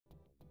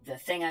The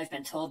thing I've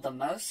been told the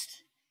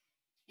most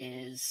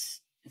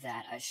is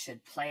that I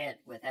should play it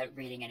without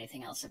reading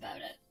anything else about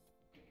it.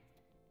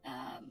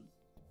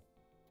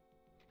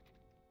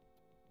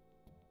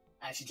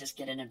 I should just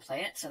get in and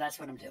play it, so that's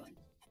what I'm doing.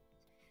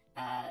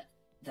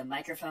 The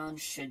microphone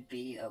should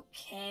be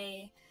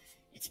okay.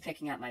 It's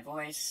picking up my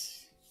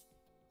voice.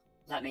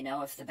 Let me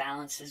know if the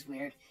balance is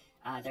weird.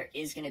 There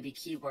is going to be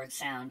keyboard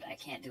sound. I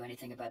can't do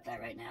anything about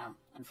that right now,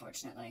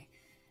 unfortunately.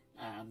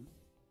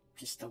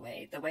 Just the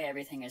way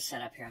everything is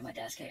set up here on my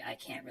desk, I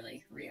can't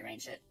really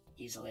rearrange it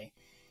easily.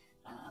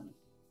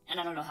 And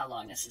I don't know how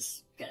long this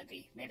is going to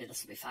be. Maybe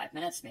this will be 5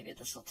 minutes. Maybe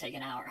this will take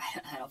an hour.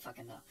 I don't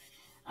fucking know.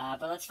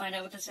 But let's find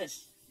out what this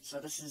is. So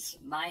this is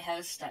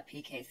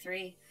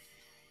myhouse.pk3.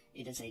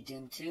 It is a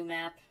Doom 2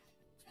 map.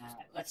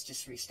 Let's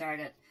just restart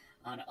it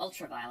on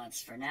ultra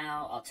violence for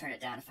now. I'll turn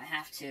it down if I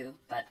have to,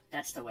 but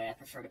that's the way I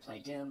prefer to play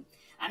Doom.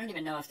 I don't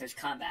even know if there's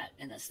combat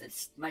in this. It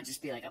might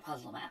just be like a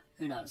puzzle map.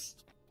 Who knows?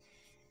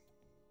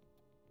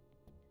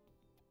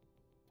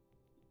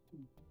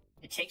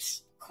 It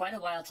takes quite a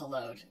while to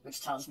load,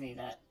 which tells me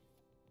that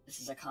this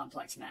is a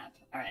complex map.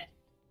 Alright.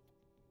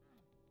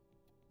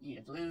 Need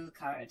a blue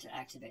card to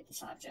activate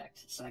this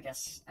object, so I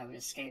guess I would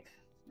escape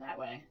that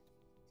way.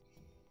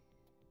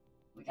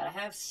 We got a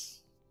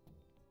house.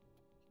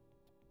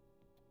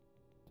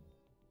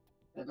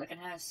 Good looking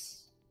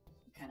house.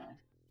 Kind of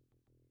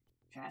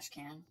trash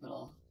can.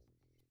 Little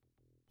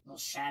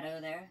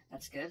shadow there.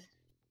 That's good.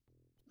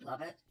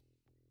 Love it.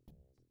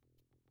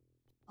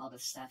 All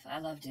this stuff. I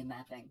love Doom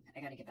mapping.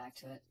 I gotta get back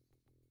to it.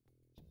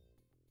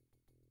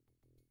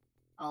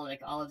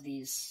 All of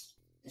these,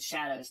 the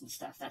shadows and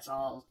stuff, that's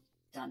all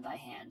done by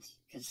hand,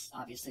 because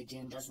obviously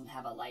Doom doesn't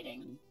have a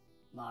lighting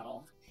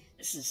model.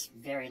 This is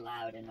very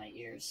loud in my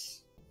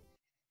ears.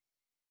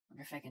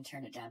 Wonder if I can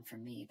turn it down for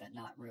me, but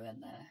not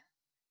ruin the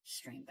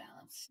stream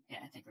balance. Yeah,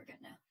 I think we're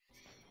good now.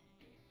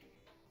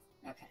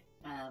 Okay.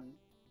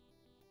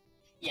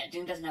 Yeah,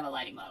 Doom doesn't have a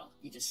lighting model.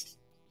 You just...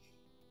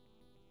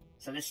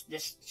 So this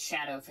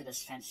shadow for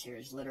this fence here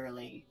is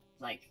literally,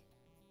 like,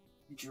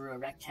 drew a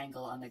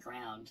rectangle on the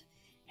ground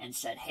and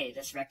said, hey,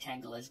 this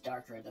rectangle is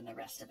darker than the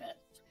rest of it.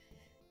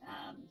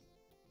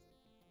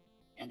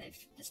 And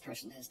this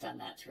person has done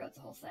that throughout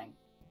the whole thing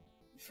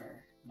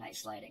for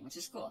nice lighting, which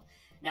is cool.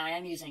 Now, I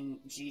am using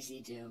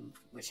GZ Doom,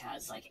 which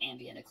has, like,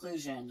 ambient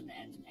occlusion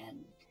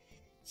and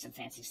some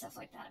fancy stuff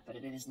like that, but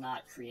it is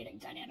not creating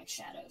dynamic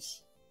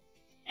shadows.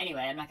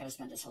 Anyway, I'm not going to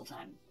spend this whole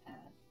time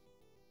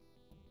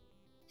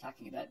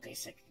talking about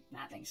basic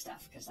mapping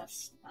stuff, because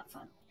that's not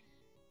fun.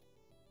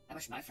 I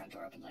wish my front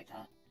door opened like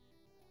that.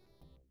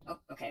 Oh,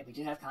 okay, we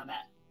do have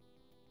combat.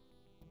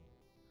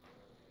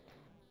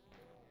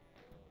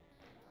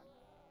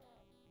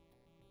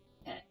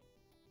 Okay.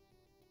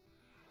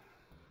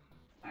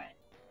 Alright.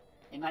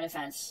 In my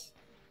defense,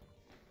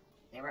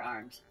 they were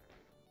armed.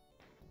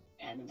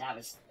 And that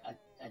was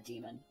a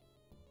demon.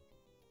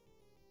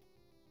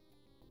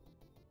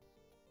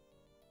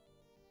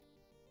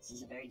 This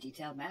is a very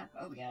detailed map.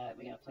 Oh, we got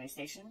a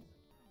PlayStation.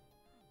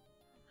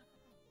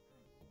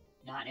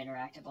 Not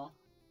interactable.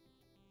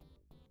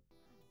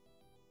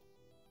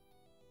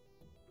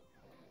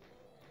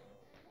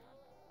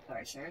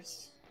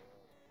 Archers.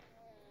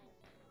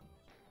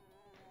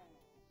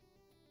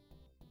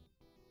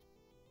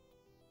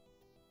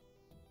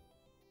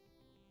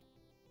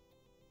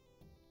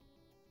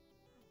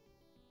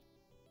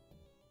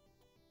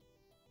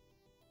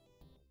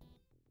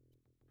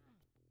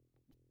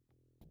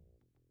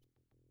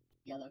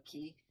 Yellow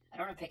key. I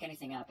don't want to pick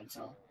anything up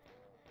until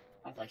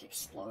I've, like,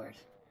 explored.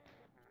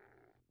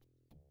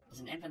 There's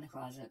an imp in the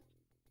closet.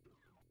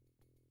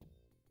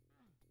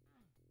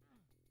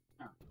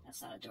 Oh,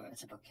 that's not a door,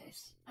 that's a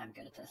bookcase. I'm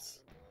good at this.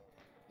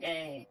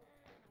 Yay!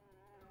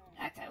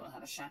 That guy will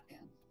have a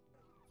shotgun.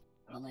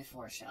 But only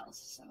 4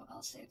 shells, so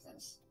I'll save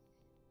those.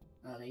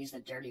 Oh, they use the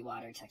dirty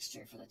water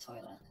texture for the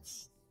toilet.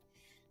 It's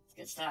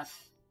good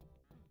stuff.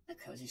 The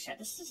cozy shed.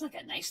 This is, like,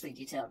 a nicely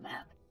detailed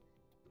map.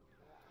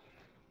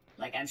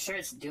 Like, I'm sure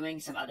it's doing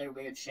some other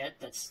weird shit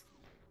that's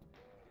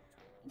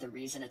the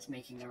reason it's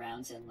making the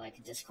rounds in,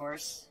 like,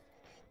 discourse.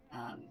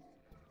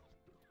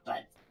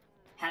 But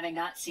having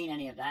not seen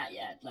any of that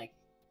yet, like,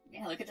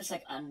 yeah, look at this,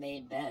 like,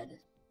 unmade bed.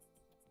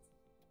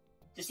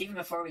 Just even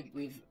before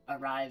we've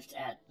arrived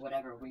at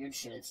whatever weird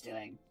shit it's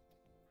doing,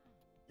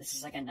 this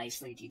is, like, a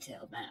nicely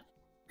detailed map.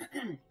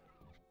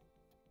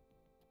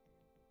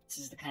 This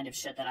is the kind of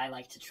shit that I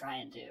like to try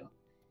and do,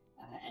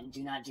 and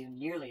do not do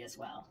nearly as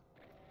well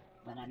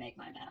when I make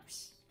my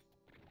maps.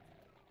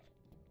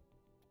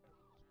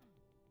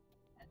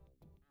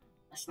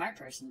 A smart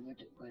person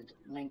would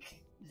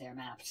link their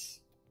maps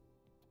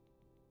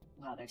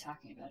while they're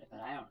talking about it,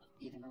 but I don't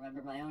even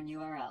remember my own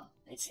URL.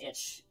 It's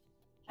itch.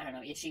 I don't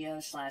know,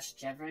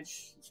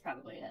 itch.io/Jevridge. That's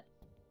probably it.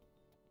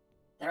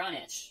 They're on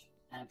itch,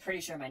 and I'm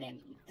pretty sure my name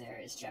there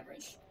is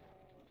Jevridge.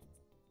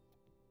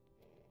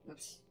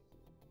 Oops.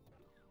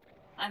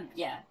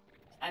 Yeah,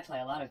 I play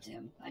a lot of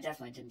Doom. I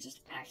definitely didn't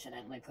just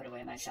accidentally put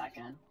away my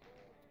shotgun.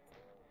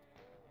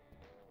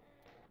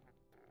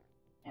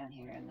 Down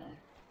here in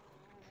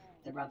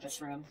the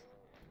rumpus room.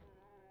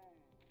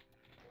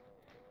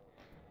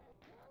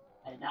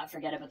 I did not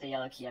forget about the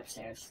yellow key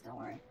upstairs. Don't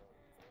worry.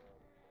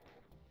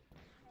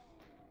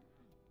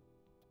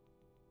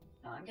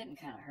 Oh, I'm getting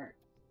kind of hurt.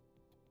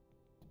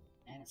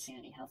 I haven't seen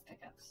any health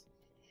pickups.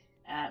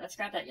 Let's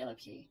grab that yellow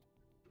key.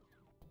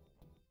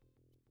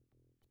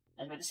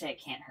 I was about to say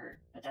it can't hurt,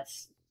 but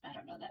that's... I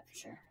don't know that for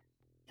sure.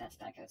 That's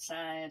back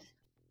outside.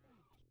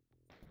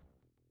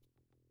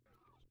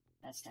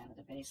 That's down to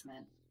the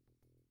basement.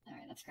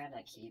 Alright, let's grab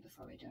that key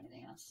before we do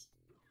anything else.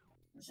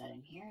 Was that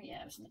in here?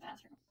 Yeah, it was in the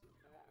bathroom.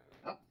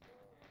 Oh!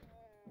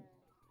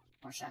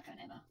 More shotgun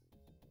ammo.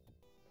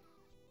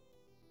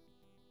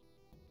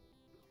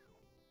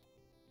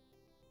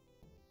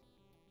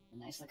 A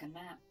nice looking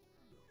map.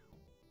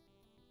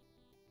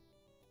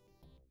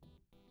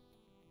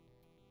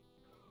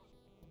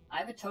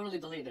 I would totally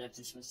believe it if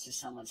this was just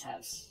someone's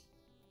house.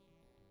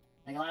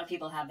 Like, a lot of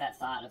people have that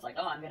thought of like,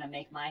 oh, I'm gonna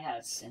make my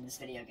house in this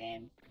video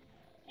game.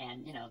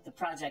 And, you know, the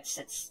project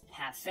sits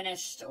half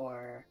finished,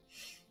 or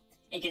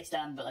it gets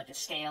done, but like the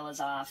scale is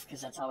off,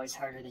 because that's always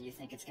harder than you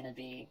think it's gonna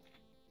be.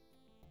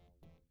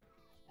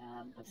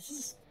 But this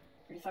is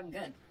pretty fucking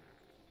good.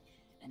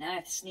 And now I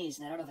have to sneeze,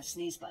 and I don't have a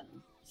sneeze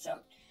button. So,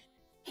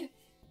 I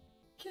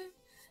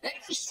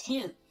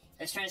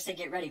was trying to say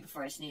get ready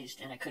before I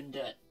sneezed, and I couldn't do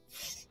it.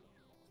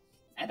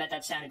 I bet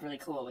that sounded really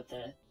cool with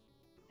the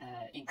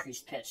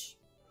increased pitch.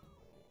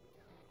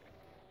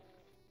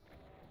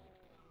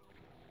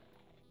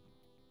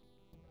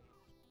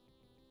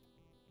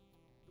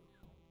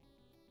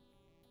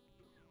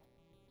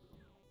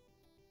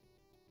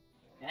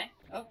 Okay.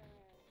 Oh,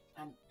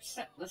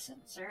 listen,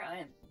 sir.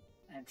 I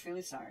am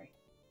truly sorry.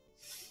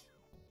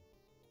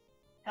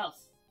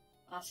 Health,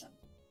 awesome.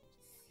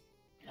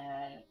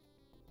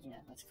 Yeah,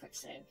 let's quick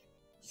save.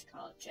 Just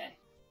call it J.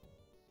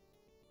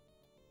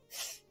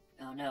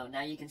 Oh no!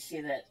 Now you can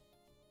see that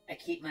I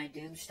keep my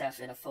Doom stuff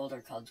in a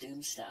folder called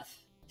Doom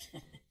Stuff.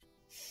 Can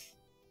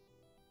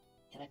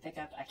I pick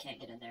up? I can't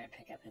get in there and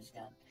pick up his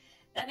gun.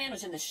 That man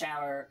was in the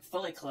shower,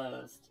 fully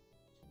clothed,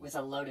 with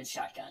a loaded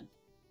shotgun,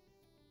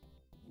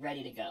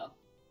 ready to go.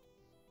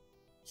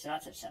 So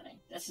that's upsetting.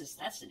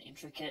 That's an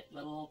intricate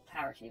little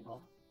power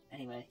cable.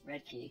 Anyway,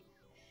 red key.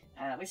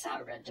 We saw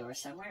a red door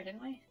somewhere,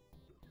 didn't we?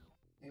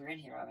 We were in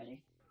here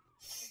already.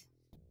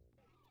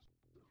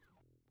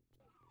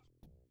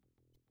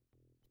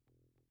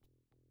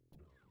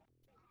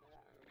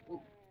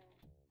 Ooh.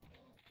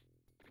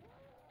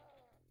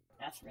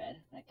 That's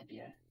red. That could be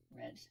a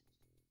red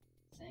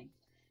thing.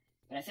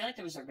 But I feel like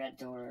there was a red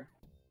door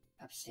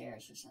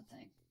upstairs or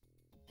something.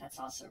 That's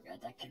also red.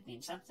 That could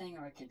mean something,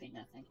 or it could be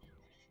nothing.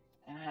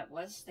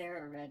 Was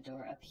there a red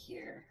door up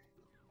here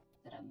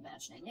that I'm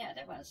imagining? Yeah,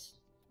 there was.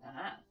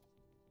 Aha.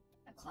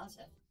 A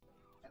closet.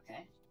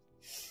 Okay.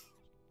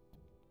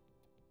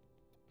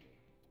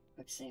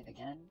 Quick save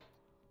again.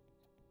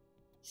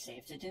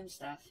 Save to Doom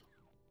stuff.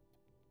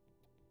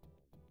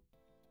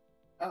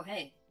 Oh,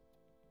 hey.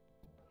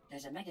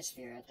 There's a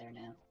megasphere out there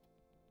now.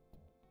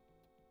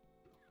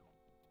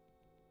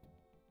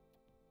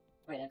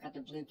 Wait, I've got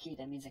the blue key.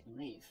 That means I can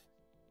leave.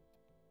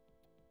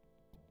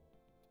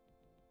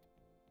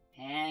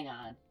 Hang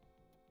on.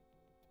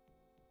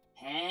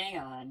 Hang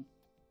on.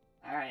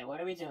 Alright, what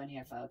are we doing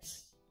here,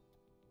 folks?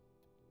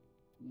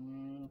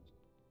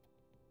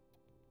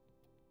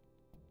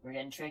 We're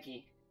getting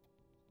tricky.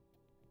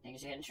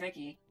 Things are getting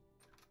tricky.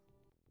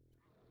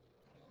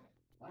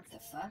 What the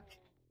fuck?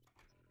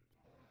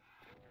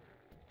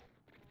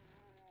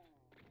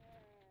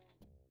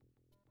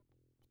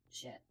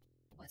 Shit.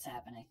 What's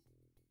happening?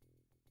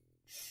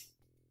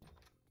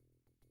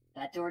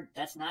 That door,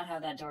 that's not how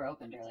that door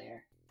opened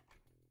earlier.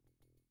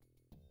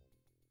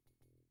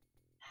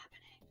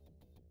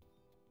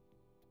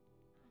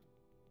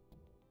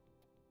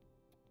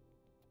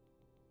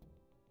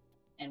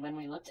 And when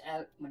we looked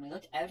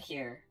out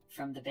here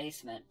from the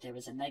basement, there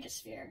was a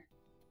megasphere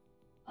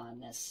on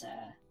this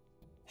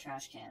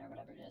trash can or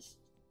whatever it is.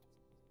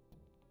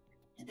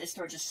 And this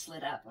door just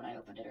slid up when I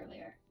opened it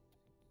earlier.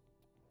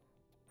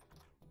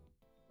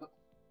 Oh.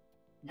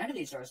 None of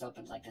these doors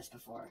opened like this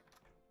before.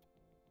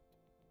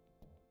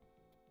 I'm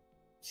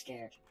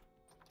scared.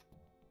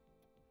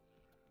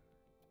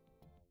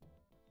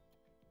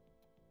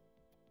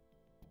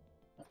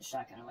 Put the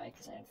shotgun away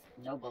because I have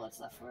no bullets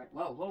left for it.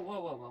 Whoa, whoa, whoa,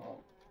 whoa, whoa,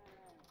 whoa.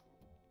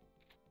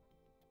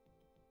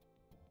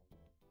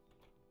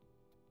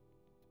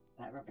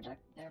 That rubber duck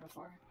there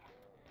before?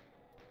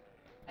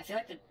 I feel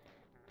like the...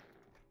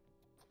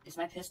 Is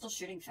my pistol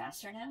shooting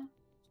faster now?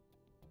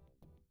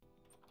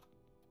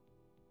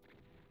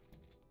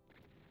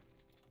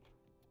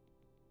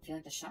 I feel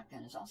like the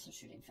shotgun is also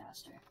shooting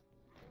faster.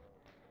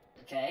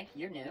 Okay,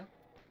 you're new.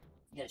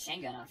 Get a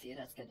chain gun off you,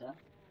 that's good though.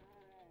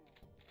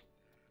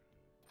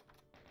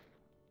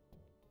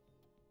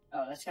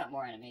 Oh, that's got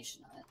more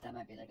animation on it. That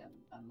might be like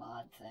a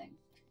mod thing.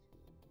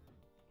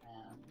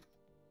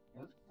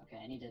 Okay,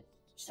 I need to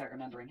start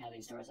remembering how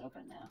these doors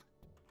open now.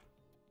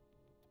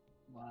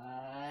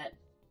 What?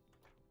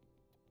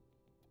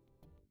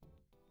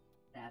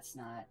 That's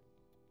not...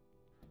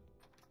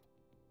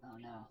 Oh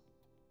no.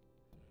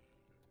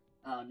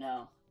 Oh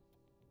no.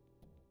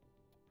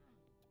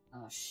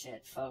 Oh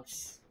shit,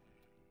 folks.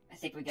 I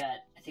think we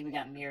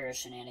got mirror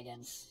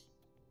shenanigans.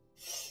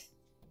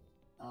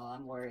 Oh,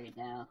 I'm worried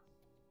now.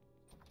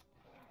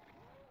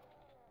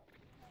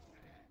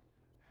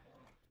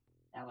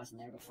 That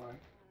wasn't there before.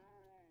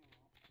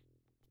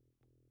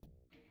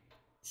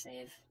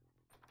 Save.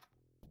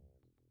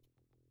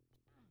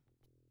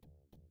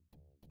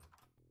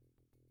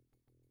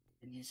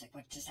 The music.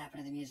 What just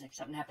happened to the music?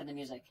 Something happened to the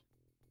music.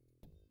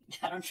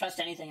 I don't trust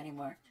anything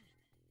anymore.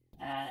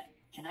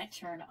 Can I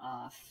turn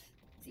off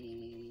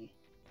the...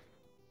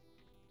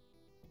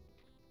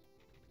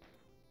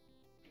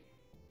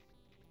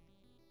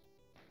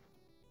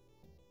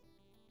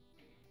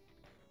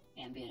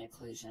 ambient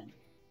occlusion?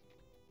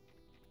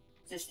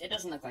 Just, it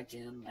doesn't look like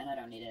Doom, and I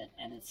don't need it,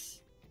 and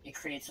it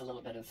creates a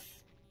little bit of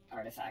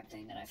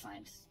artifacting that I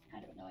find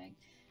kind of annoying.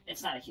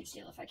 It's not a huge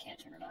deal if I can't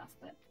turn it off,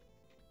 but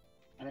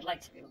I would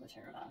like to be able to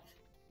turn it off.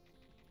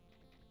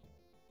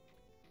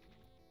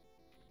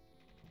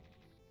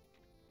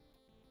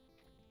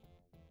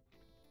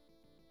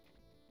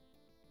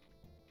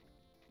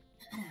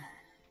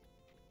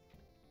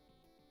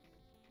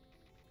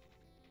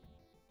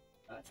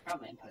 Oh, it's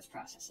probably in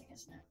post-processing,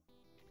 isn't it?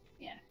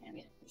 Yeah,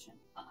 ambient occlusion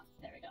off.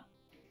 There we go.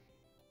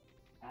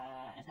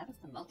 And how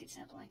about the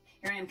multi-sampling?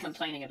 Here I am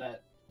complaining about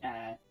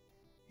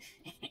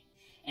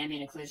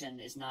ambient occlusion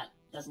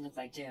doesn't look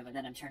like Doom, and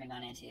then I'm turning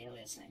on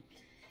anti-aliasing.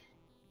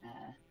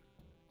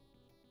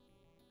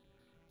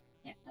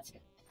 Yeah, that's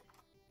good.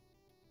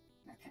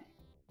 Okay.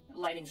 The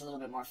lighting's a little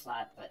bit more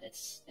flat, but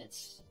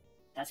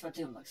that's what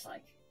Doom looks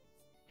like.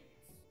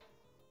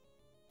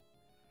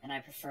 And I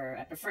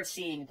prefer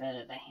seeing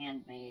the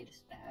handmade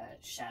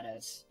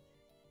shadows.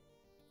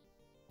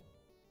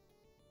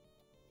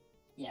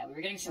 Yeah, we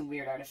were getting some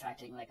weird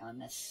artifacting, like, on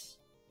this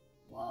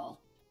wall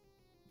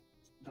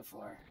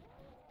before.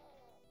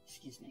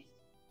 Excuse me.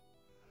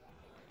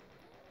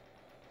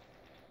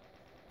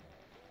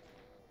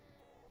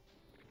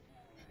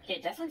 Okay,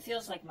 it definitely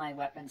feels like my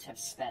weapons have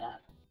sped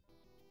up.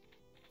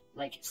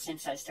 Like,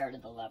 since I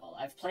started the level.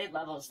 I've played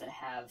levels that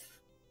have,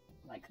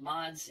 like,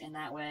 mods in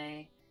that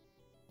way.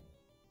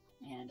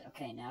 And,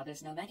 okay, now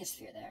there's no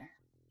Megasphere there.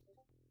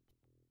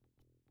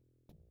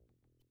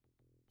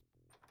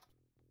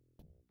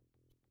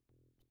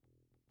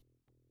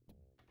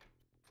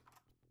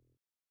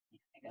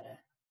 I got a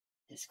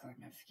Discord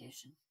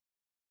notification.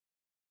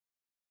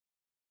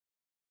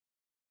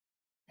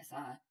 I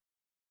thought.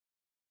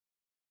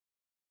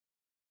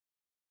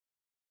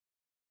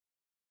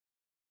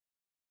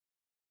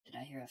 Did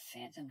I hear a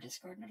phantom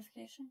Discord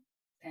notification?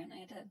 Apparently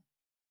I did.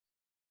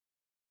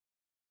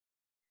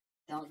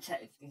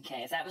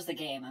 Okay, if that was the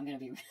game, I'm gonna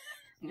be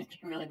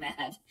really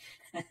mad.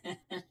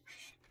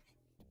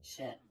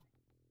 Shit.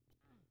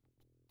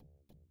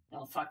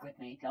 Don't fuck with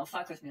me. Don't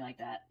fuck with me like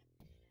that.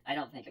 I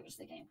don't think it was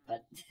the game,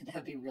 but that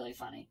would be really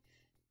funny.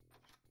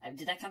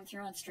 Did that come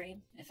through on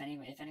stream? If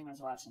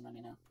anyone's watching, let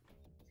me know.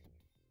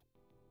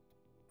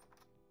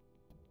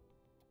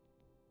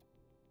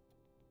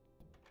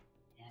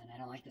 And I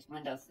don't like this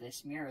window,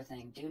 this mirror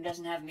thing. Doom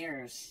doesn't have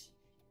mirrors.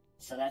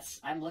 So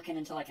I'm looking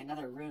into, like,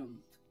 another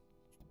room.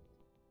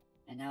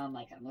 And now I'm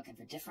looking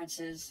for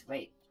differences.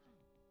 Wait.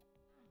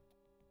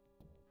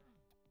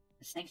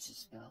 The snake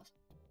just spilled.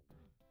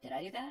 Did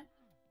I do that?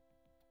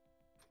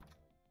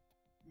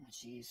 Oh,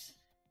 jeez.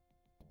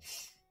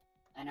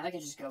 I know I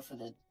could just go for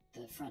the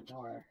front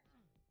door.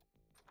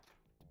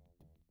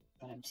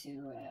 But I'm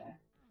too,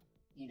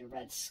 need a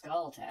red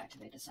skull to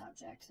activate this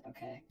object.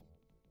 Okay.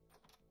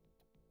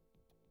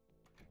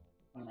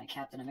 What am I,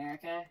 Captain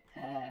America?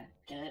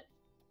 Get it?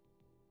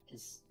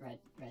 Because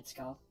red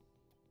skull.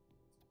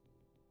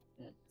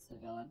 It's the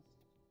villain.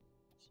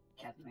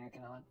 Captain America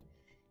villain.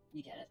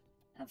 You get it.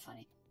 I'm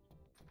funny.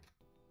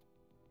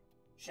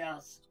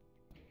 Shells.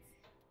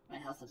 My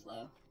health is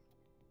low.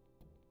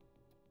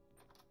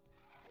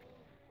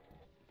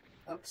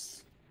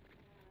 Oops.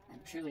 I'm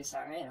truly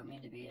sorry, I don't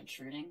mean to be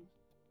intruding.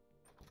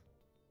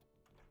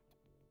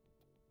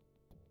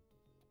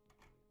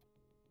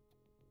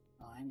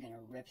 Oh, I'm gonna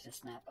rip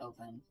this map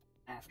open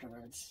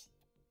afterwards.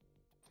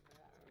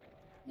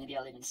 Maybe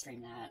I'll even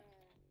stream that.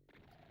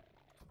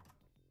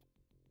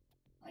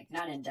 Like,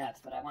 not in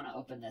depth, but I want to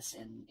open this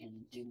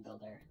in Doom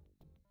Builder.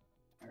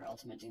 Or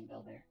Ultimate Doom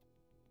Builder.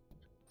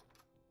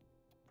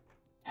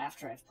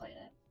 After I've played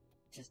it.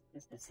 Just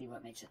to see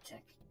what makes it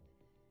tick.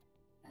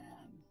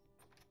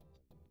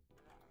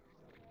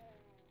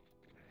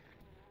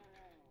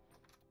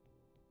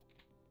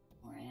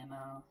 More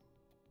ammo.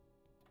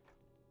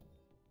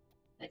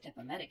 Picked up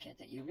a medikit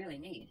that you really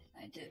need.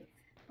 I do.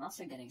 I'm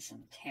also getting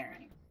some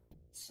tearing.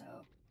 So...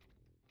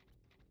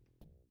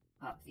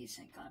 pop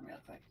VSync on real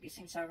quick.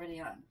 VSync's already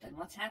on. Then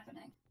what's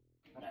happening?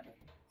 Whatever.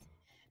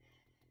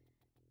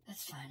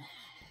 That's fine.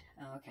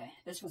 Oh, okay.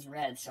 This was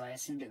red, so I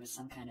assumed it was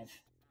some kind of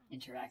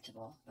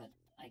interactable, but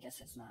I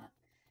guess it's not.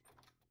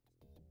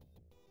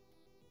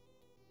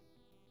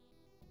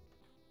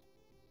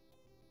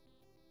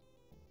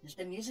 Does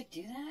the music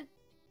do that?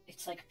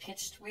 It's like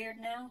pitched weird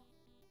now?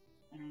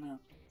 I don't know.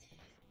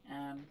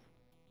 I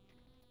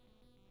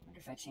wonder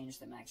if I change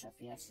the max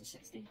FPS to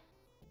 60?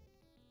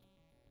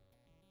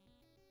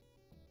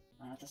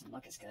 Well, that doesn't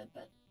look as good,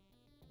 but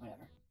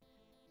whatever.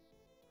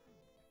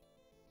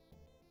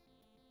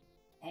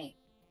 Hey.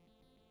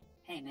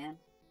 Hey, man.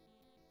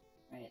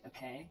 Right,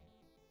 okay.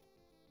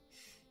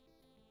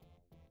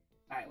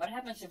 Alright, what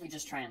happens if we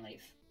just try and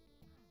leave?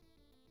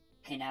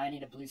 Okay, now I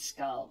need a blue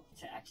skull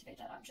to activate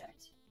that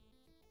object.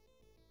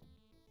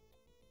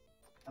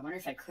 I wonder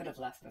if I could have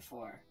left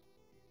before,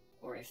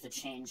 or if the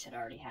change had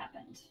already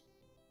happened.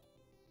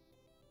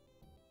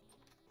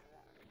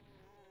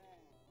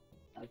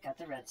 Now we've got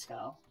the red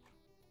skull.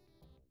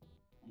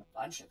 And a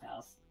bunch of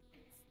health.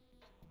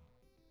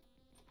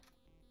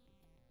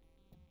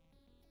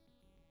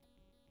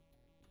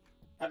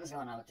 What was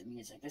going on with the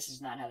music? This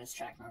is not how this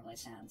track normally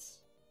sounds.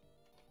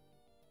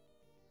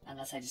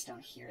 Unless I just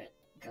don't hear it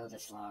go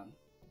this long.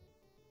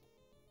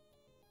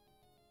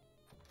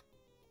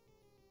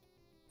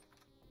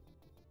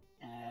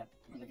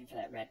 We're looking for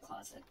that red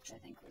closet, which I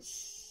think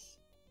was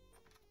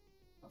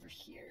over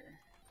here.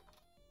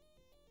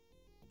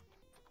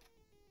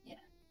 Yeah.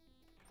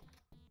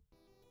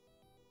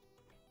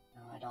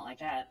 No, I don't like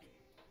that.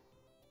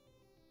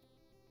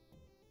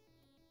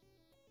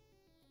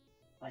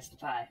 Slice the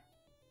pie.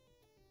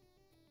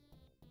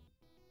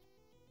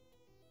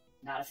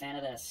 Not a fan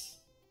of this.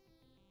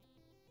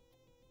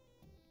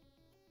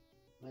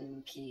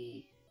 Blue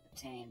key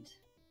obtained.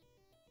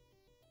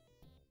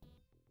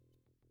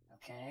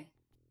 Okay.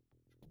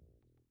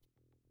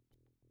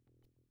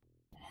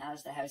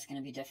 How's the house going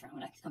to be different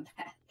when I come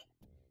back?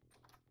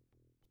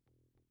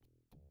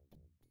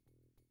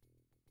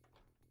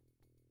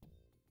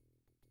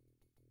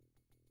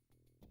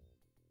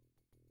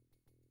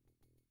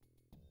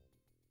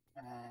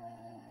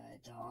 I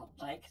don't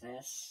like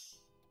this.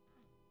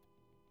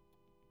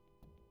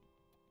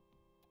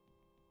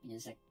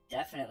 Music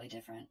definitely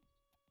different.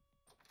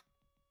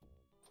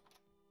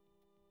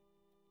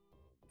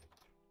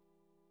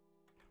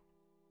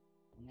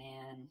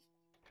 Man.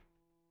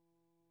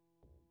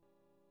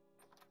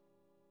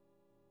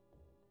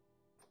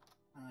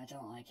 Oh, I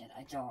don't like it.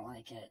 I don't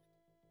like it.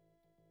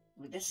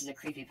 This is a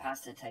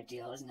creepypasta type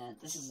deal, isn't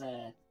it? This is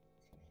a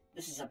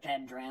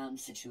Ben Drowned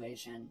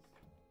situation.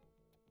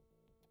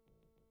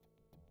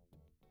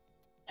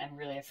 I'm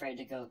really afraid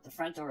to go. The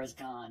front door is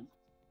gone.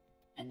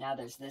 And now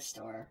there's this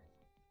door.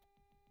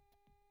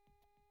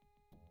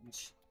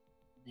 Which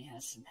only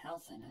has some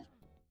health in it.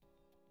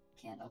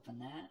 Can't open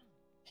that.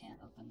 Can't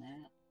open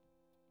that.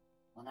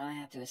 Well, now I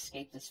have to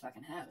escape this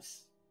fucking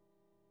house.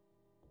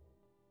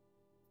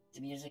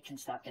 The music can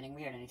stop getting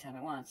weird anytime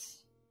it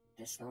wants.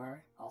 This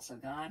door, also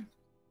gone.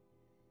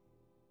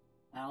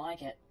 I don't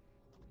like it.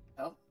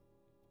 Oh.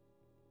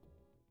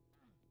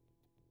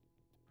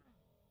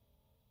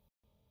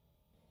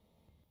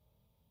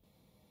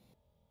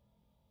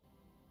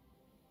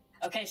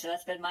 Okay, so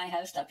that's been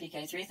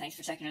myhouse.pk3. Thanks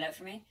for checking it out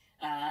for me.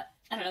 I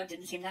don't know, it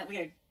didn't seem that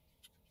weird.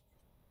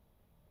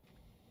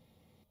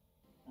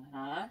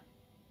 Uh-huh.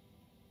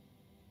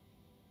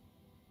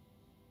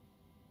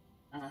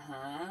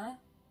 Uh-huh.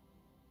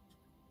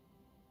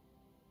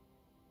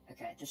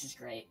 Okay, this is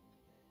great.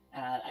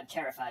 I'm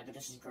terrified, but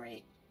this is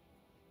great.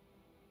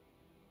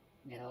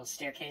 We got a little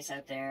staircase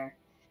out there.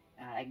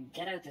 I can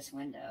get out this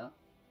window,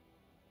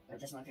 but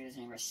it doesn't look like there's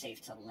anywhere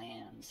safe to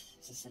land.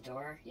 Is this the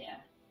door? Yeah.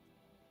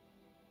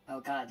 Oh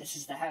god, this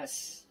is the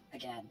house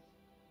again.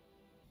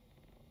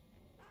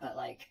 But,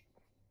 like,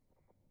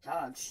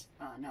 dogs.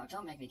 Oh no,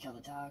 don't make me kill the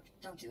dog.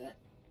 Don't do it.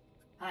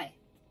 Hi.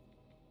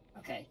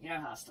 Okay, you're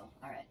not hostile.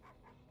 Alright.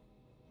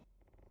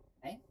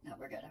 Right? No,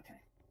 we're good, okay.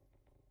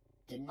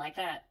 Didn't like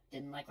that.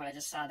 Didn't like what I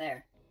just saw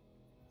there.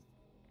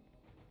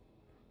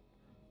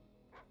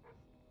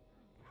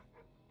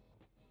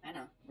 I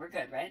know. We're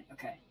good, right?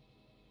 Okay.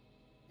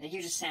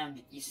 You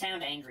sound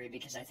angry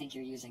because I think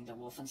you're using the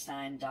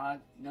Wolfenstein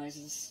dog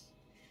noises.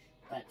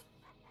 But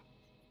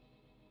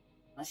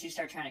unless you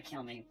start trying to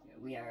kill me,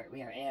 we are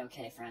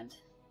A-okay, friend.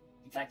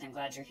 In fact, I'm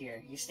glad you're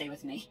here. You stay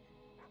with me.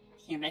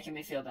 You're making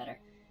me feel better.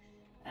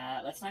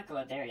 Let's not go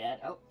out there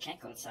yet. Oh, can't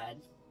go outside.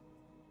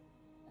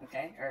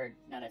 Okay, or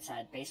not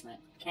outside, basement.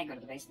 Can't go to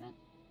the basement.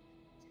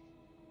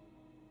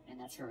 And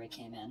that's where we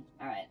came in.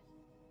 Alright.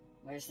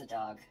 Where's the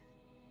dog?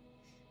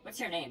 What's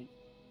your name,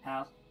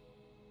 pal?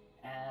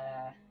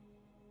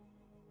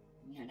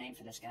 Your name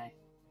for this guy.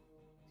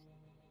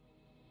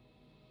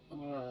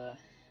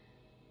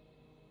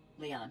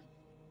 Leon.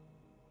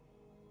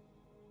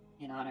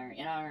 In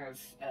honor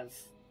of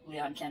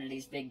Leon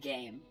Kennedy's big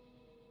game.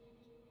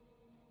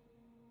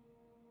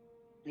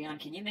 Leon,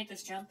 can you make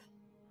this jump?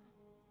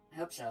 I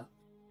hope so.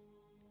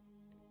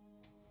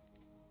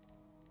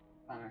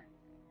 Bummer.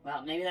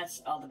 Well, maybe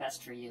that's all the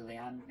best for you,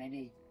 Leon.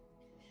 Maybe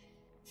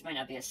this might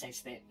not be a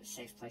safe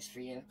place for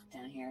you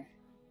down here.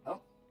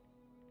 Oh.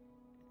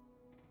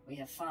 We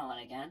have fallen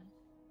again.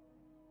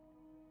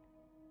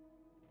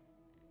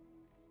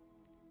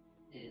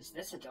 Is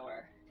this a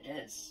door? It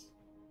is.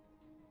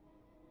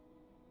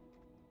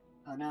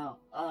 Oh no.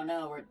 Oh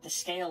no, the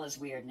scale is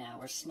weird now.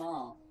 We're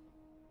small.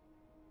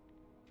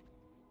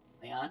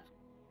 Leon?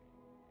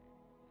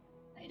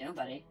 How you doing,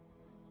 buddy?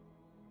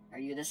 Are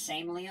you the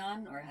same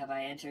Leon, or have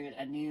I entered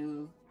a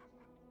new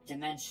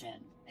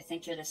dimension? I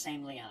think you're the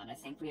same Leon. I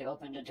think we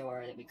opened a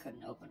door that we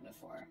couldn't open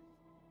before.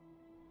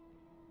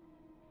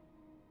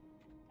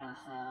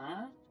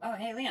 Uh-huh. Oh,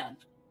 hey, Leon.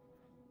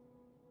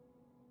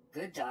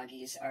 Good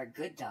doggies are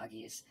good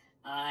doggies.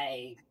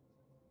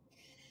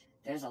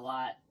 There's a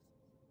lot.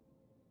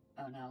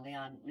 Oh no,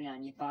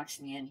 Leon, you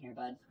boxed me in here,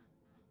 bud.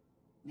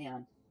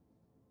 Leon,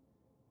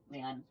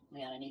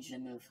 I need you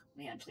to move.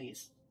 Leon,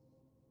 please.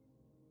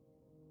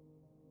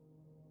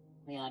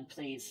 Leon,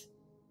 please.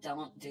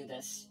 Don't do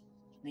this.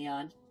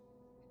 Leon.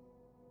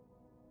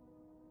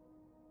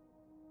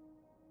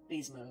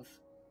 Please move.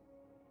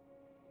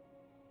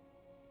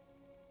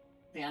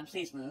 Leon,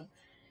 please move.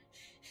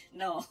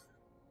 No.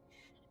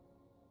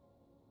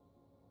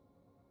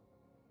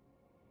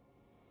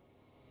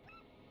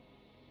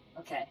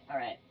 Okay,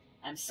 alright.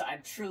 I'm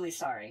truly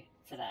sorry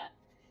for that.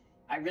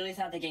 I really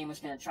thought the game was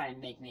gonna try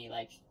and make me,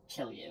 like,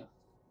 kill you.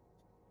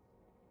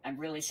 I'm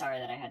really sorry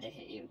that I had to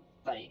hit you.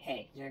 Buddy,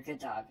 hey, you're a good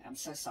dog. I'm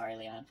so sorry,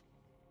 Leon.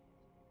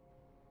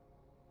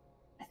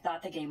 I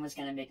thought the game was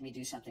gonna make me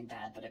do something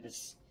bad, but it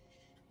was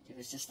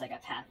just like a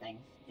pathing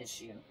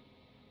issue.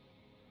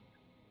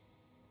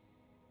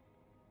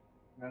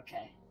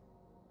 Okay.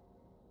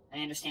 I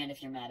understand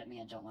if you're mad at me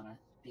and don't want to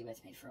be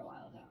with me for a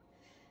while, though.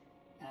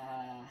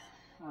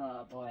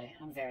 Oh boy,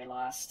 I'm very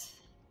lost.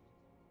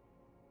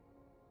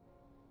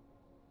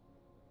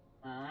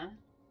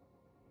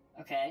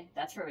 Okay,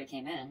 that's where we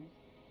came in.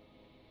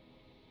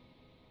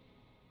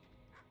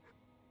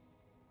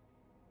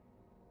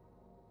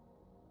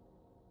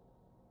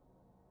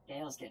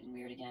 Gale's getting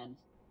weird again.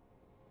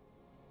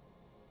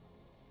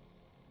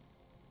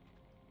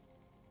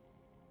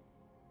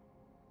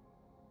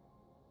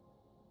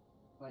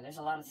 Boy, there's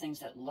a lot of things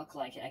that look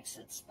like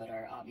exits, but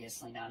are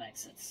obviously not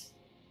exits.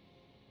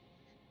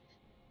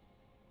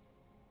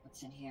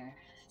 What's in here?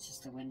 It's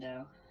just a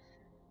window.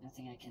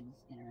 Nothing I can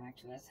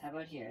interact with. How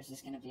about here? Is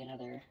this going to be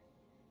another...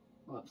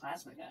 Ooh, a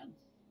plasma gun.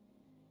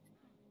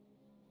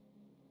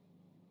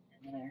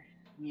 Another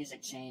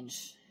music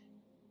change.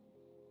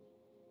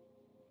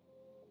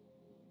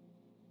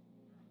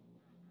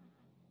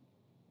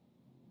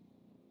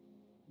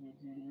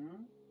 Mm-hmm.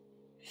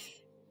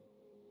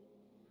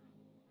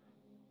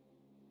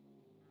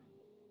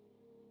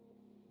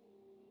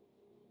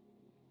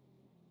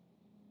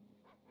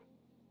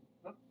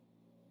 Oh.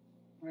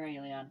 Where are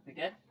you, Leon? We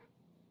good?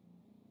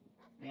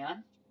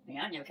 Leon?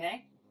 Leon, you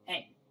okay?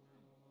 Hey.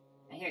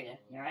 I hear you.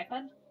 You alright,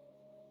 bud?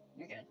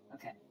 You're good.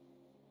 Okay.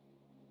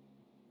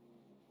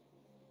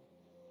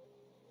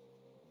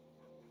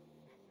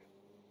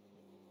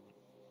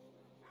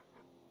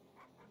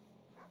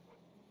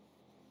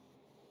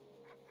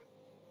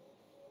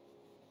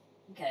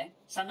 Okay.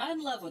 So I'm not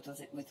in love with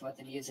what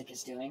the music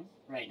is doing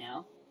right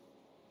now.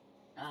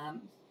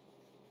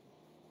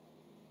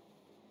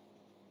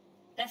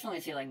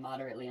 Definitely feeling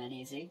moderately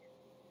uneasy.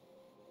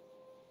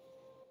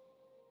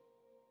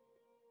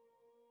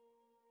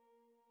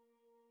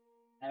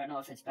 I don't know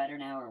if it's better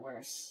now or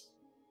worse.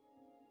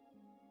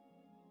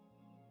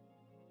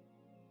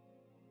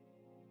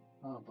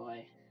 Oh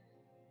boy.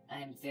 I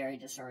am very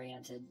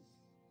disoriented.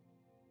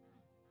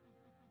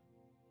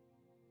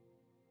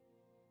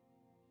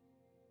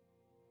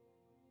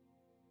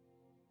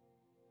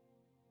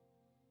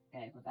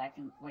 Okay, we're back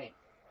in... Wait.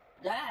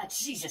 Ah,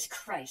 Jesus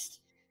Christ!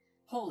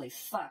 Holy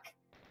fuck.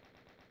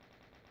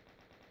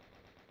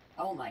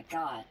 Oh my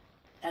god.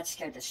 That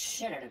scared the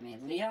shit out of me.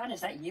 Leon,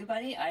 is that you,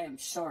 buddy? I am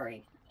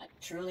sorry.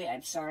 Truly,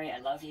 I'm sorry. I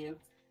love you.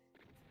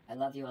 I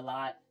love you a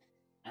lot.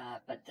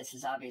 But this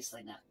is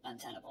obviously not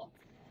untenable.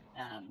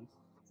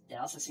 It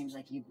also seems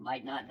like you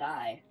might not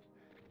die.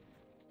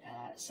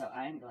 So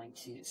I'm going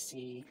to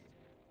see...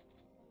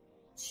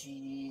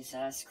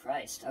 Jesus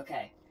Christ.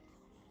 Okay.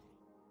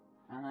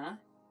 Uh-huh.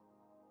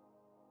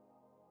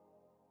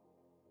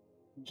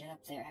 Get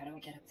up there. How do we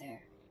get up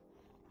there?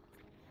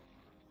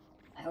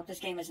 I hope this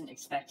game isn't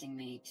expecting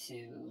me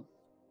to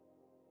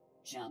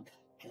jump,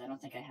 because I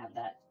don't think I have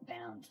that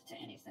bound to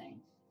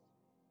anything.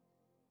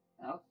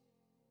 Oh,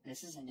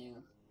 this is a new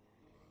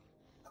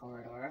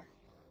corridor.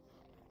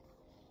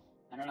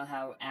 I don't know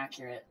how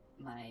accurate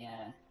my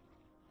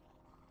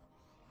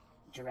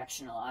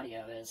directional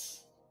audio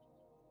is.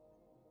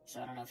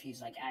 So I don't know if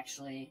he's like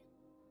actually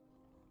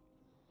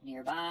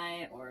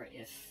nearby or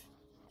if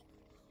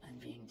I'm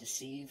being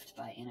deceived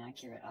by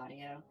inaccurate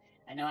audio.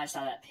 I know I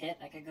saw that pit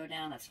I could go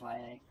down, that's why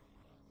I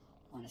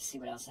want to see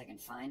what else I can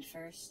find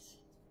first.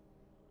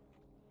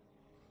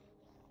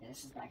 Yeah,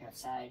 this is back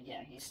outside.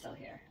 Yeah, he's still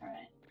here.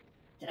 Alright.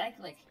 Did I,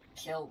 like,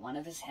 kill one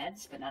of his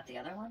heads, but not the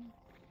other one?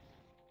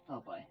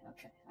 Oh boy,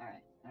 okay.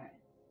 Alright, alright.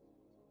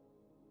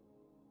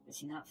 Does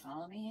he not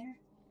follow me here?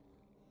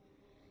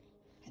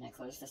 Can I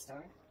close this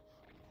door?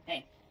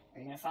 Hey, are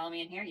you gonna follow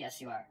me in here? Yes,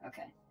 you are.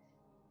 Okay.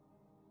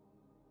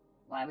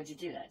 Why would you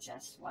do that,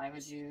 Jess? Why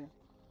would you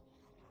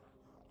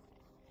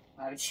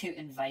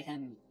invite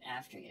him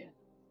after you?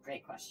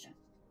 Great question.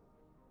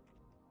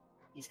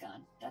 He's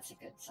gone. That's a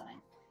good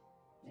sign.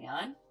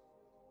 Leon?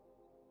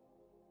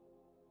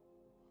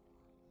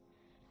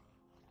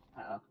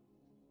 Uh-oh.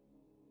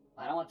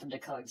 them to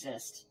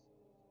coexist.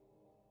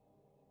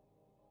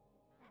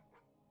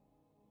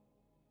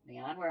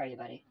 Leon, where are you,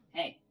 buddy?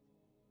 Hey.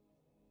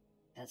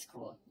 That's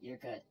cool. You're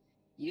good.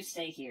 You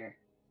stay here.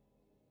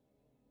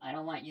 I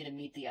don't want you to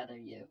meet the other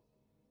you.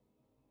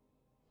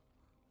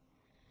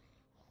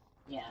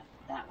 Yeah,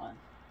 that one.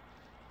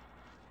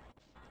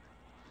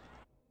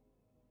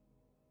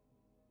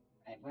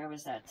 Right, where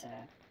was that,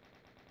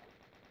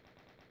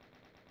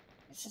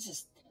 It's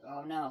just...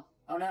 Oh, no.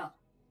 Oh, no.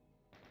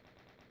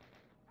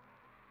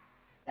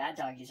 Bad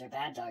doggies are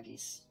bad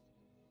doggies.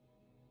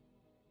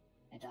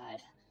 I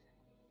died.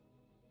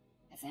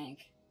 I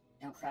think.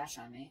 Don't crash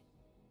on me.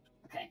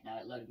 Okay, now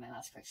it loaded my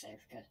last quick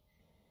save. Good.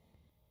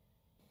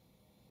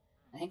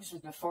 I think this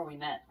was before we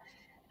met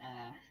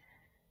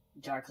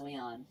Dark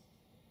Leon.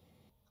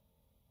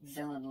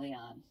 Villain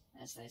Leon,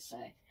 as they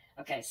say.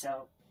 Okay,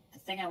 so the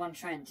thing I want to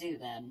try and do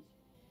then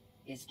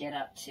is get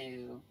up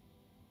to...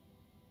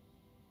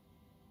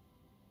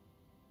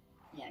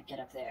 Yeah, get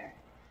up there.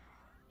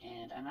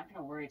 And I'm not going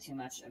to worry too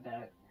much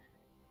about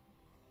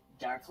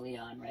Dark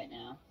Leon right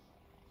now.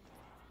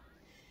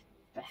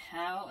 But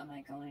how am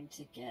I going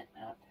to get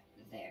up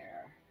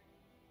there?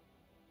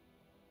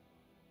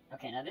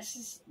 Okay, now this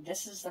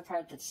is the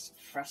part that's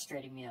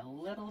frustrating me a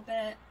little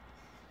bit,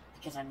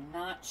 because I'm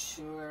not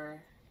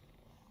sure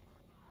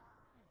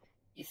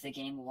if the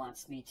game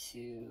wants me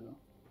to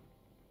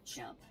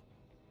jump.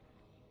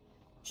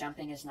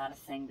 Jumping is not a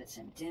thing that's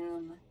in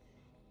Doom,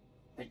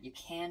 but you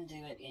can do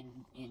it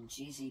in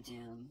GZ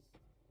Doom.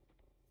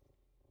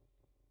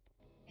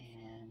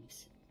 And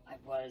I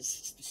was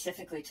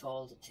specifically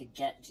told to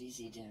get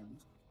GZ Doom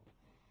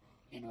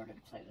in order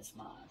to play this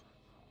mod.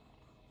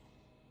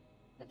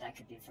 But that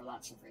could be for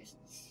lots of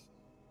reasons.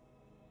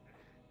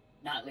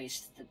 Not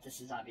least that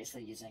this is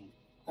obviously using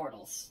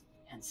portals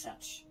and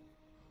such.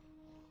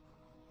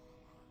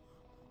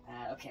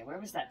 Okay, where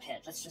was that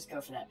pit? Let's just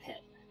go for that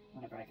pit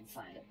whenever I can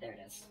find it. There it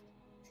is.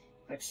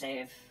 Quick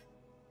save.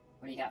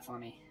 What do you got for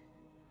me?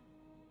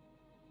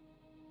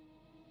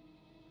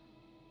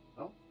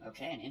 Oh,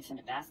 okay, an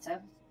infinite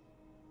bathtub.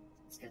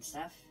 That's good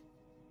stuff.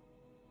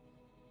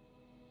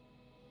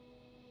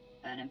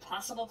 An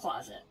impossible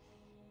closet.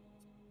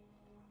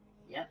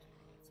 Yep,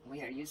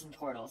 we are using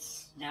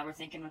portals. Now we're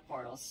thinking with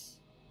portals.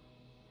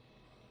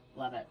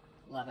 Love it,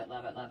 love it,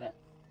 love it, love it.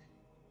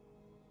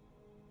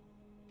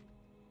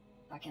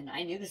 Fucking,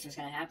 I knew this was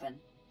gonna happen.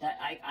 That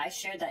I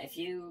shared that. If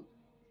you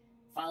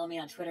follow me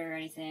on Twitter or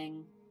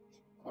anything,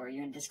 or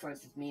you're in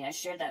Discords with me, I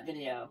shared that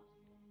video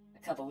a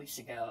couple weeks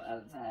ago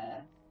of,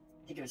 I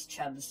think it was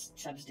Chubbs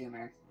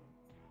Doomer.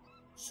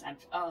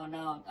 Oh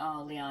no,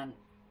 oh Leon,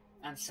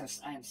 I am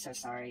so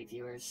sorry,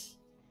 viewers.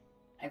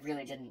 I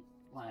really didn't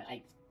want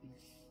to,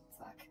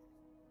 fuck.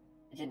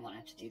 I didn't want to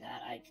have to do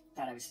that. I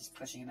thought I was just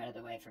pushing him out of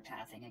the way for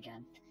pathing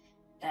again.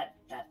 That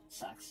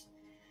sucks.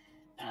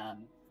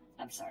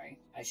 I'm sorry.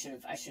 I should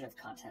have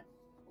content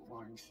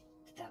warned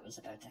that was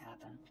about to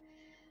happen.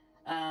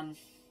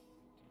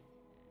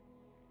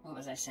 What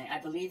was I saying? I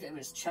believe it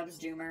was Chubbs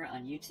Doomer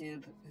on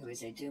YouTube, who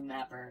is a Doom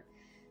mapper,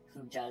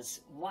 who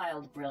does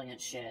wild,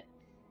 brilliant shit.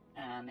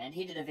 And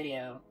he did a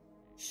video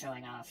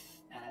showing off,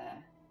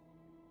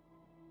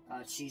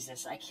 oh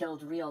Jesus, I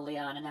killed real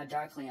Leon and now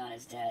Dark Leon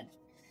is dead.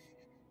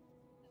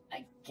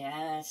 I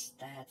guess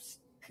that's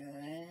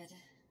good.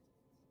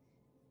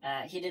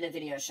 He did a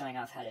video showing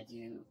off how to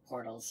do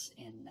portals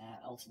in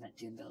Ultimate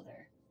Doom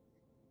Builder.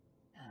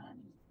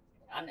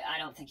 I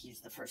don't think he's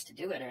the first to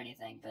do it or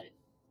anything, but,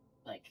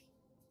 like,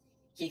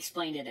 he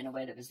explained it in a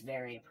way that was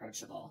very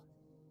approachable.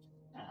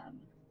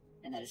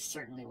 And that is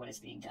certainly what is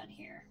being done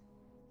here.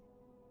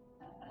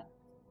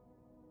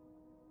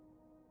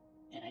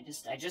 And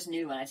I just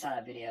knew when I saw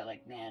that video,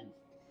 like, man,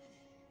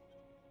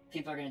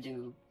 people are gonna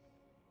do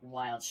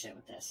wild shit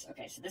with this.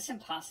 Okay, so this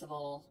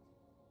impossible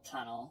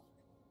tunnel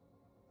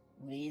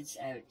leads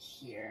out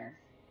here,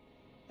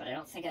 but I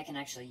don't think I can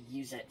actually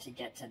use it to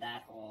get to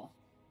that hole.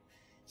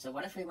 So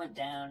what if we went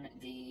down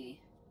the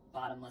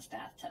bottomless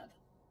bathtub?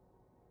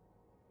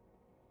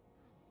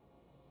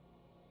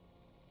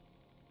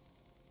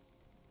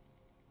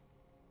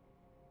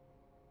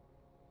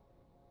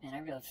 Man,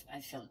 I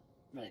feel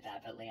really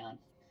bad about Leon.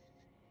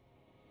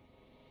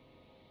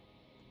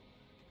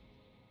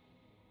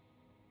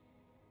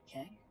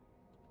 Okay.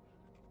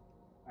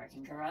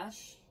 Parking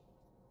garage.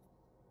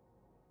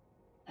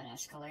 An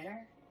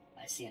escalator.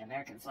 I see an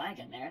American flag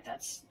in there.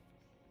 That's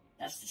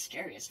the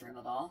scariest room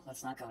of all.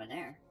 Let's not go in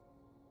there.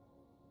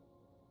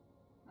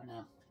 Oh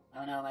no.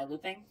 Oh no, am I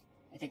looping?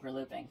 I think we're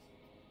looping.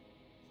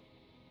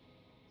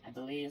 I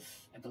believe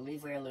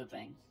we are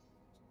looping.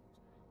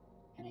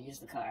 Can I use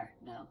the car?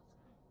 No.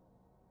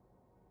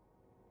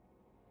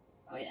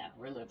 Oh yeah,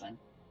 we're looping.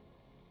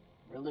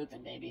 We're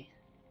looping, baby.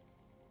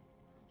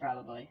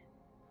 Probably.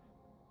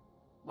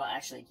 Well,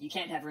 actually, you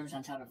can't have rooms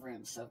on top of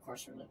rooms, so of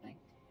course we're looping.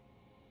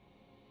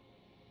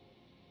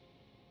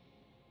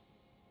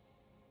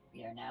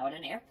 We are now at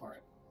an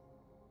airport.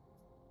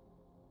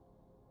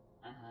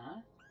 Uh-huh.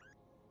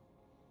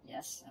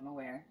 Yes, I'm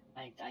aware.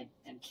 I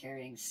am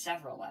carrying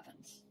several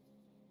weapons.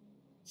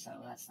 So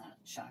that's not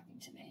shocking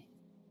to me.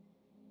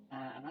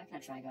 I'm not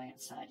gonna try going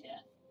outside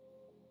yet.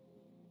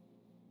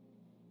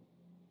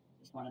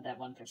 Just wanted that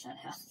 1%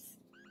 health.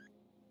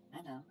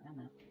 I know.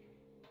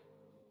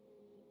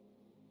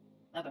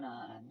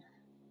 Lebanon.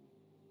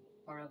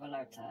 Oro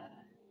Vallarta.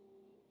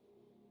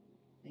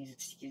 Please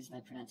excuse my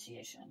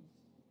pronunciation.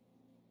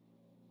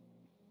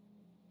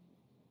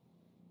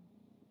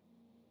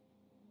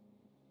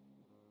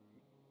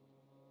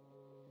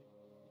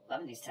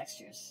 Loving these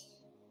textures.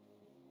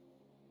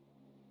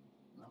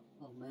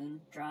 Little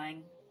moon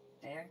drawing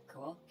there.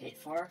 Cool. Gate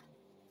 4.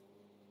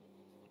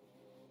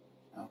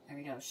 Oh, here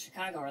we go.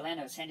 Chicago,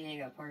 Orlando, San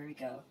Diego, Puerto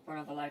Rico,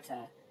 Puerto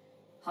Vallarta,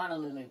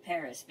 Honolulu,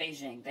 Paris,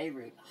 Beijing,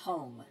 Beirut,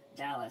 home,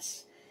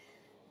 Dallas.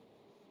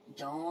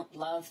 Don't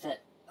love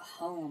that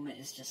home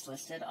is just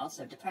listed.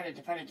 Also, departed,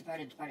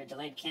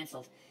 delayed,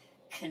 canceled,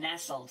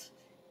 canceled,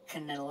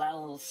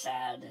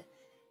 Canelelsad,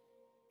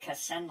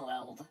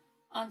 Casenleld,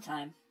 on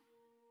time.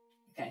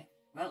 Okay,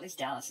 well, at least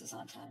Dallas is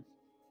on time.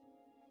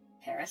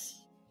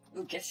 Paris?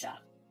 Ooh, gift shop.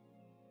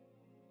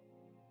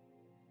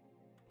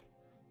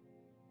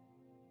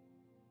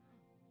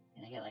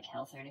 Can I get, like,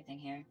 health or anything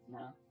here?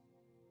 No.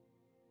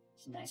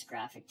 Some nice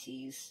graphic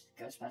tees.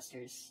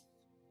 Ghostbusters.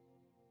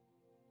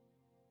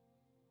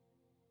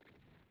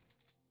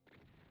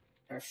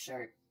 Earth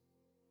shirt.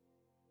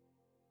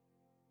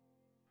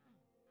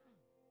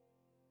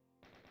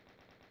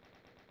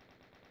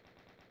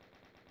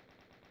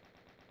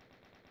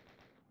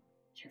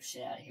 Get your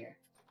shit out of here.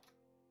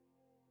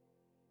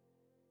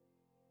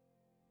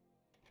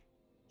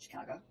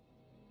 Chicago.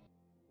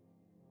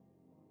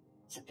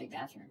 It's a big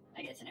bathroom.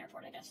 I guess it's an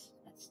airport, I guess.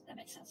 That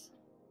makes sense.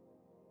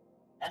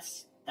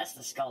 That's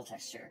the skull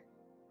texture.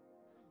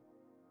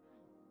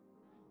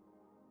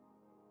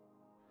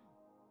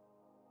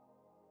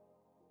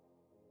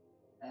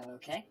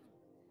 Okay.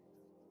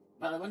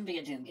 Well, it wouldn't be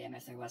a Doom game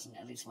if there wasn't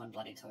at least one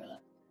bloody toilet.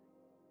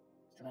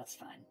 So that's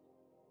fine.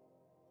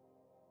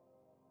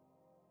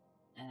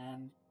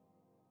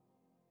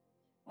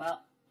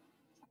 Well,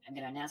 I'm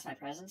gonna announce my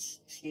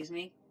presence. Excuse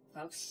me,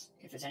 folks.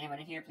 If there's anyone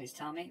in here, please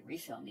tell me.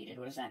 Refill needed.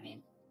 What does that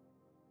mean?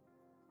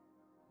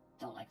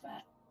 Don't like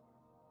that.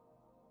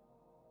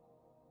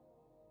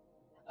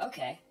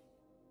 Okay.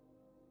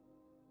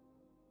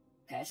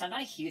 Okay, so I'm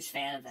not a huge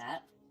fan of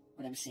that,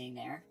 what I'm seeing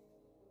there.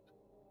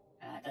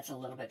 That's a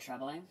little bit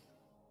troubling.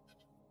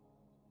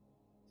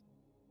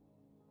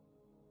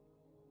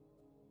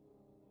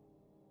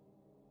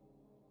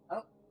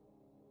 Oh,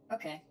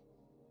 okay.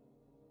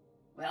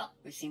 Well,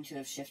 we seem to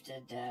have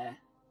shifted,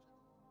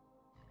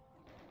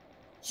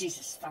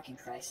 Jesus fucking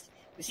Christ.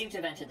 We seem to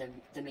have entered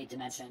the meat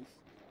dimension.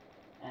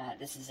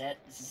 This is it.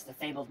 This is the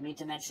fabled meat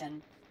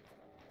dimension.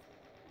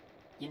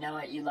 You know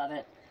it, you love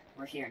it.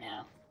 We're here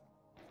now.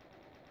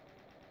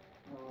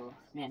 Oh,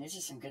 man, there's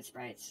just some good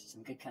sprites.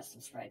 Some good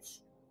custom sprites.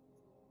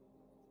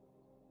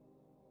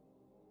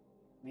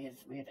 We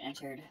have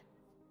entered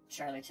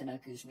Charlie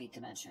Tanoku's meat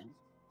dimension.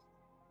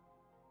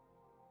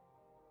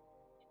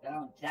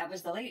 Oh, that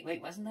was the lady.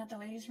 Wait, wasn't that the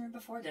ladies' room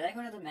before? Did I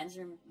go to the men's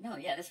room? No,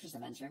 yeah, this was the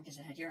men's room because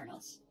it had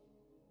urinals.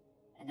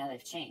 And now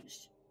they've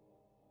changed.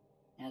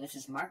 Now this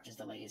is marked as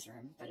the ladies'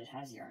 room, but it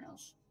has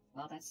urinals.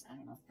 Well, that's, I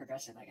don't know,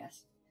 progressive, I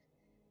guess.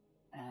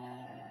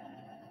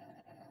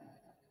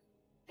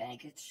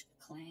 Baggage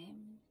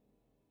claim?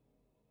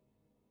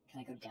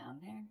 Can I go down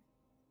there?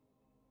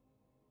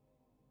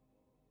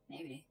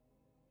 Maybe.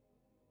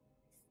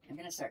 I'm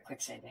gonna start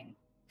quick saving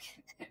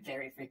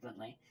very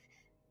frequently.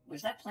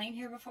 Was that plane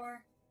here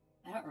before?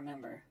 I don't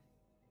remember.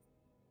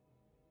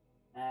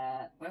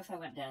 What if I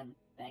went down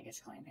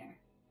baggage claim here?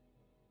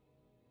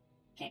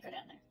 Can't go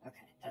down there.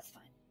 Okay, that's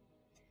fine.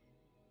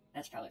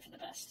 That's probably for the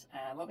best.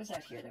 What was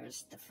out here? There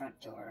was the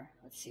front door.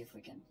 Let's see if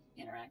we can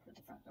interact with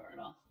the front door at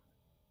all.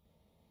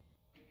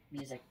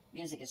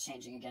 Music is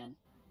changing again.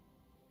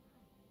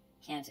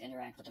 Can't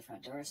interact with the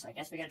front door, so I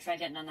guess we gotta try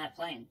getting on that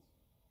plane.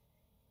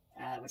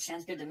 Which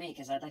sounds good to me,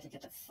 because I'd like to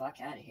get the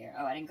fuck out of here.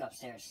 Oh, I didn't go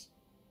upstairs.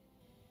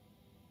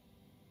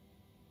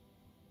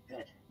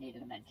 Good.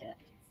 Needed a med kit.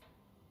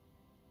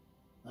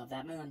 Love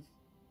that moon.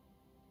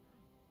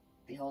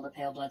 Behold a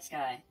pale blood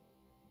sky.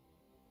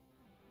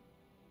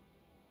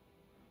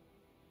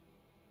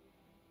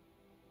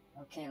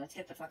 Okay, let's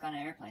get the fuck on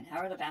an airplane. How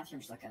are the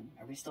bathrooms looking?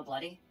 Are we still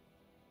bloody?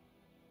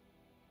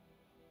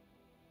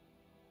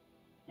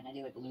 Can I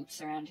do like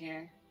loops around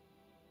here?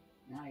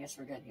 No, I guess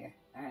we're good here.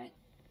 Alright.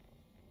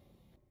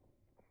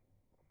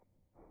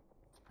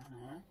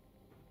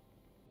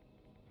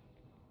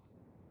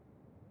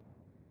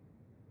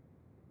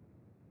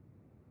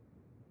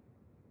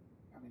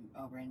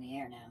 Oh, we're in the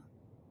air now.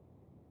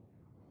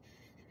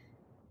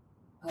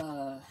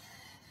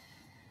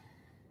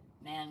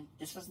 Man,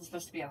 this wasn't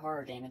supposed to be a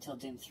horror game until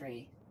Doom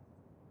 3.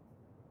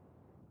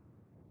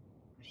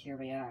 But here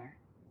we are.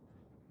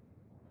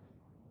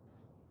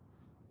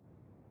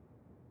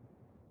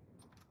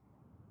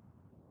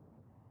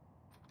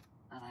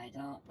 I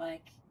don't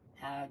like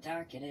how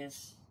dark it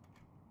is.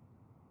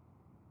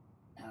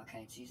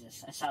 Okay,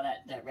 Jesus. I saw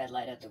that red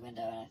light out the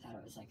window and I thought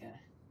it was like a...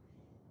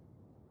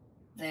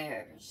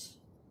 There's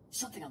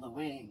something on the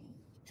wing.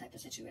 type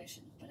of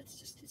situation, but it's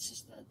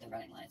just the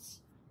running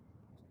lights.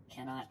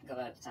 Cannot go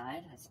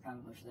outside. That's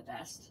probably for the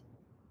best.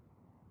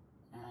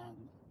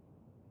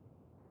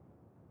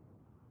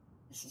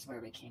 This is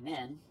where we came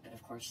in, but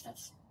of course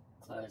that's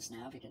closed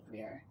now because we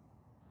are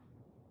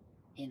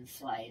in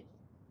flight.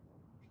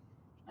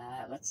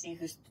 Let's see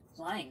who's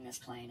flying this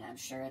plane. I'm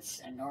sure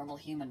it's a normal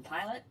human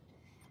pilot,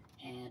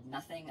 and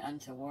nothing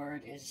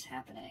untoward is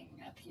happening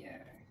up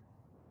here.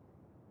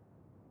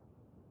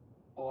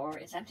 Or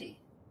it's empty.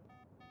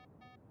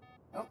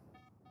 Oh.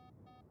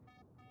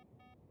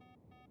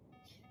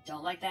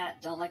 Don't like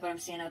that. Don't like what I'm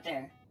seeing out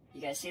there.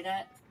 You guys see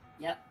that?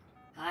 Yep.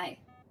 Hi.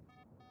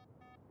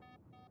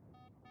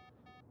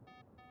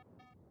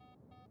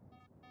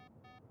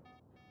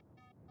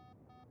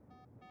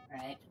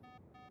 Right.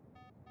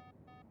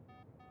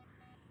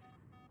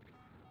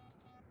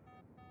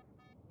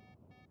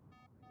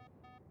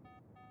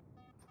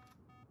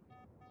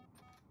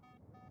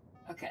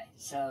 Okay,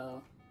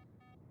 so...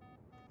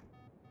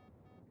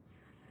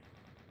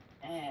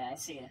 Yeah, I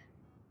see you.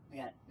 We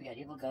got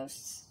evil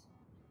ghosts.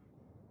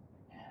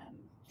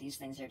 These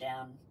things are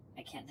down.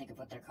 I can't think of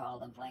what they're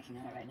called. I'm blanking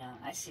on it right now.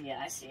 I see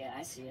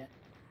you.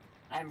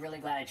 I'm really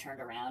glad I turned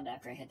around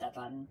after I hit that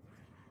button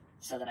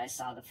so that I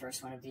saw the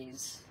first one of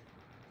these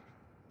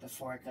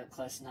before it got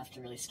close enough to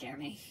really scare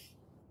me.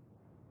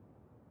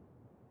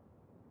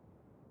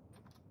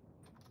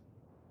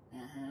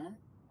 Uh-huh.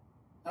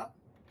 Oh.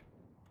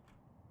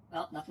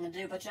 Well, nothing to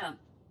do but jump.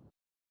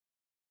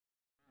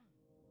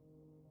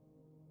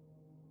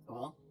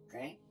 Cool.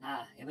 Great.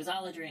 Ah, it was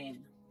all a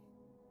dream.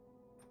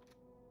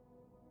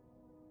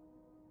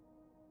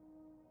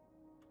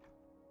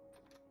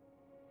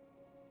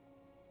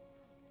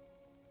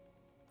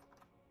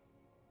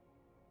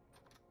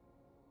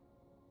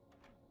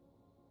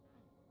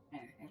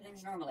 There,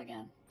 everything's normal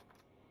again.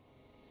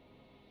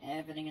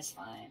 Everything is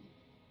fine.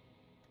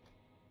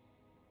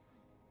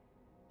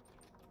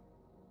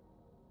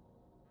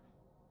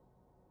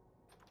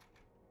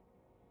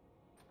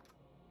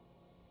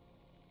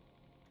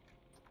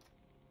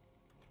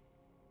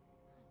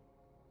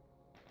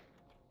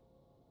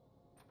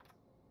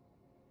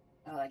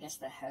 Oh, I guess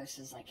the house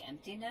is, like,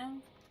 empty now?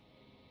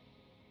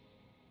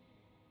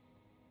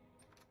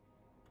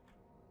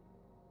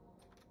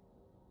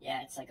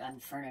 Yeah, it's, like,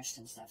 unfurnished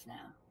and stuff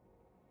now.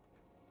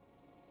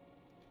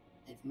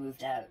 They've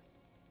moved out.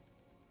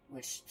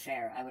 Which,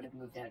 fair, I would have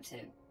moved out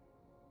too.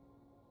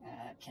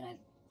 Can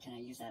I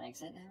use that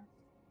exit now?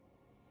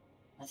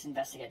 Let's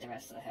investigate the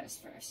rest of the house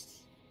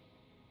first.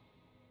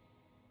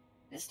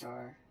 This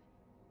door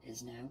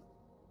is new.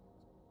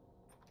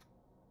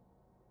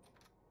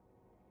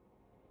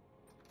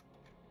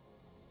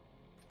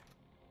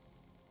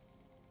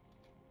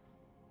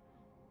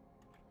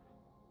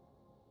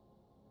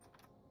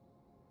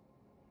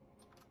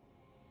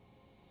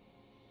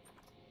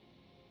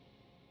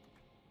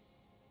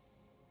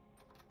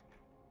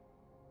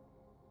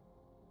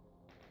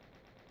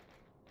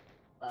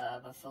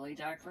 Love a fully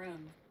dark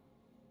room.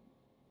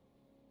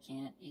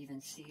 Can't even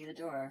see the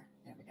door.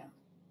 There we go.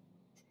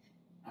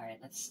 Alright,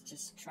 let's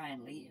just try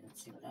and leave and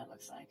see what that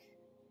looks like.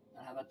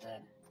 How about the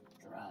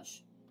garage?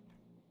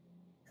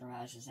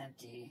 Garage is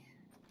empty.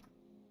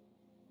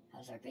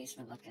 How's our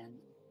basement looking?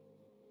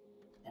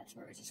 That's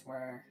where we just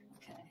were.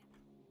 Okay.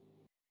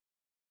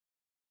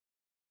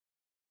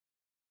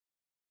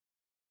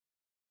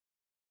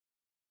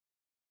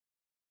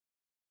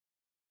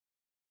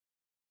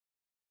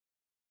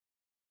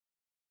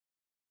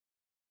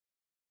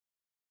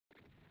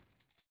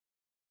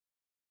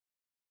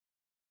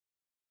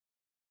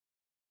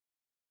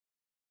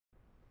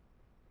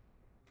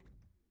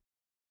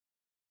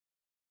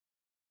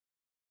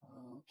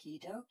 Okie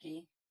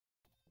dokie.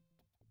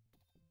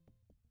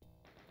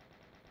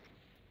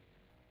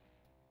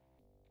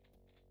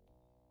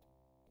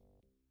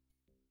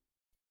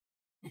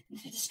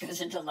 It just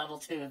goes into level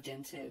 2 of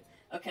Doom 2.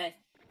 Okay.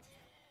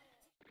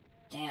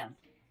 Damn.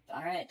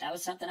 Alright, that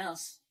was something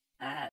else.